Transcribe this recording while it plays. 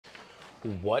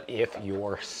What if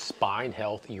your spine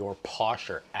health, your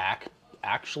posture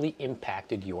actually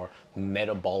impacted your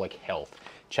metabolic health?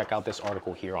 Check out this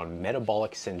article here on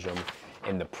metabolic syndrome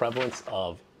and the prevalence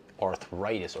of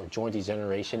arthritis or joint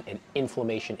degeneration and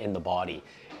inflammation in the body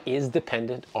is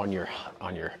dependent on your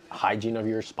hygiene of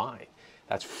your spine.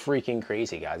 That's freaking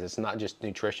crazy, guys. It's not just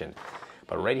nutrition.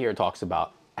 But right here it talks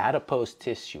about adipose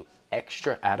tissue.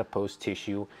 Extra adipose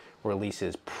tissue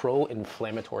releases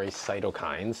pro-inflammatory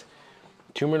cytokines,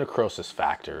 tumor necrosis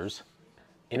factors,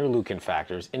 interleukin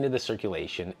factors into the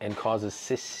circulation and causes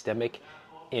systemic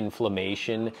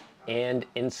inflammation and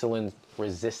insulin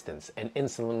resistance. And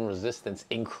insulin resistance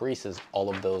increases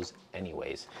all of those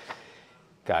anyways.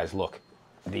 Guys, look,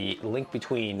 the link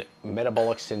between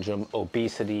metabolic syndrome,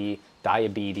 obesity,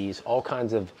 diabetes, all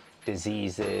kinds of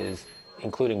diseases,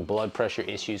 including blood pressure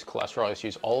issues, cholesterol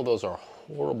issues, all of those are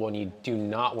horrible and you do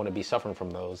not want to be suffering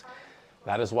from those.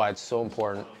 That is why it's so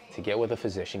important to get with a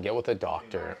physician, get with a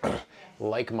doctor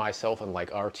like myself and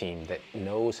like our team that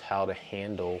knows how to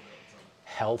handle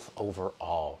health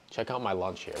overall. Check out my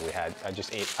lunch here. I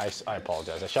just ate, I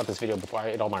apologize. I shot this video before I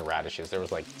ate all my radishes. There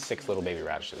was like 6 little baby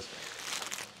radishes.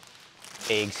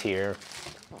 Eggs here.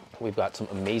 We've got some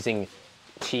amazing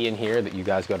tea in here that you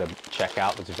guys got to check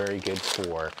out. It's very good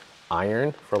for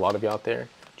iron for a lot of you out there.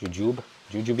 Jujube.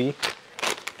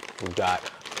 We've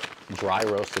got dry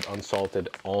roasted unsalted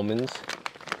almonds.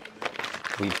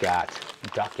 We've got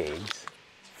duck eggs,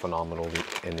 phenomenal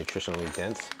and nutritionally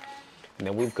dense. And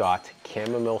then we've got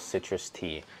chamomile citrus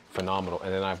tea, phenomenal.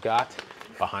 And then I've got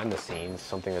behind the scenes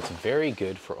something that's very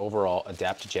good for overall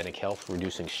adaptogenic health,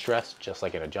 reducing stress, just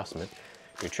like an adjustment.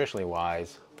 Nutritionally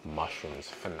wise, mushrooms,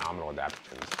 phenomenal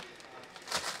adaptogens.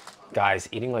 Guys,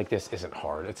 eating like this isn't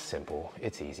hard, it's simple,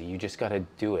 it's easy. You just gotta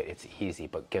do it, it's easy.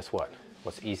 But guess what?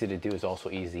 What's easy to do is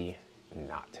also easy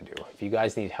not to do. If you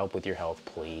guys need help with your health,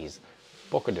 please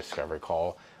book a discovery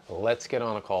call. Let's get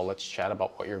on a call. Let's chat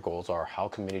about what your goals are, how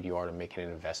committed you are to making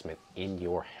an investment in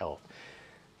your health,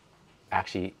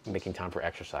 actually making time for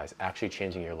exercise, actually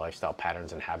changing your lifestyle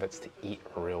patterns and habits to eat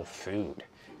real food.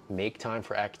 Make time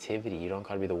for activity. You don't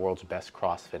gotta be the world's best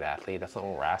CrossFit athlete. That's not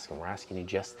what we're asking. We're asking you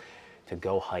just to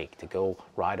go hike, to go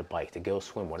ride a bike, to go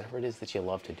swim, whatever it is that you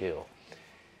love to do.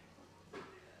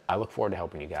 I look forward to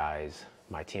helping you guys.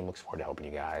 My team looks forward to helping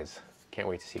you guys. Can't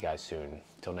wait to see you guys soon.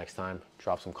 Until next time,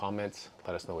 drop some comments.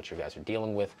 Let us know what you guys are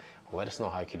dealing with. Let us know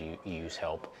how could you use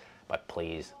help. But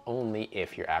please, only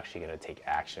if you're actually gonna take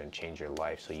action and change your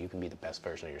life so you can be the best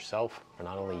version of yourself for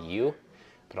not only you,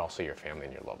 but also your family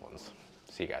and your loved ones.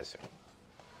 See you guys soon.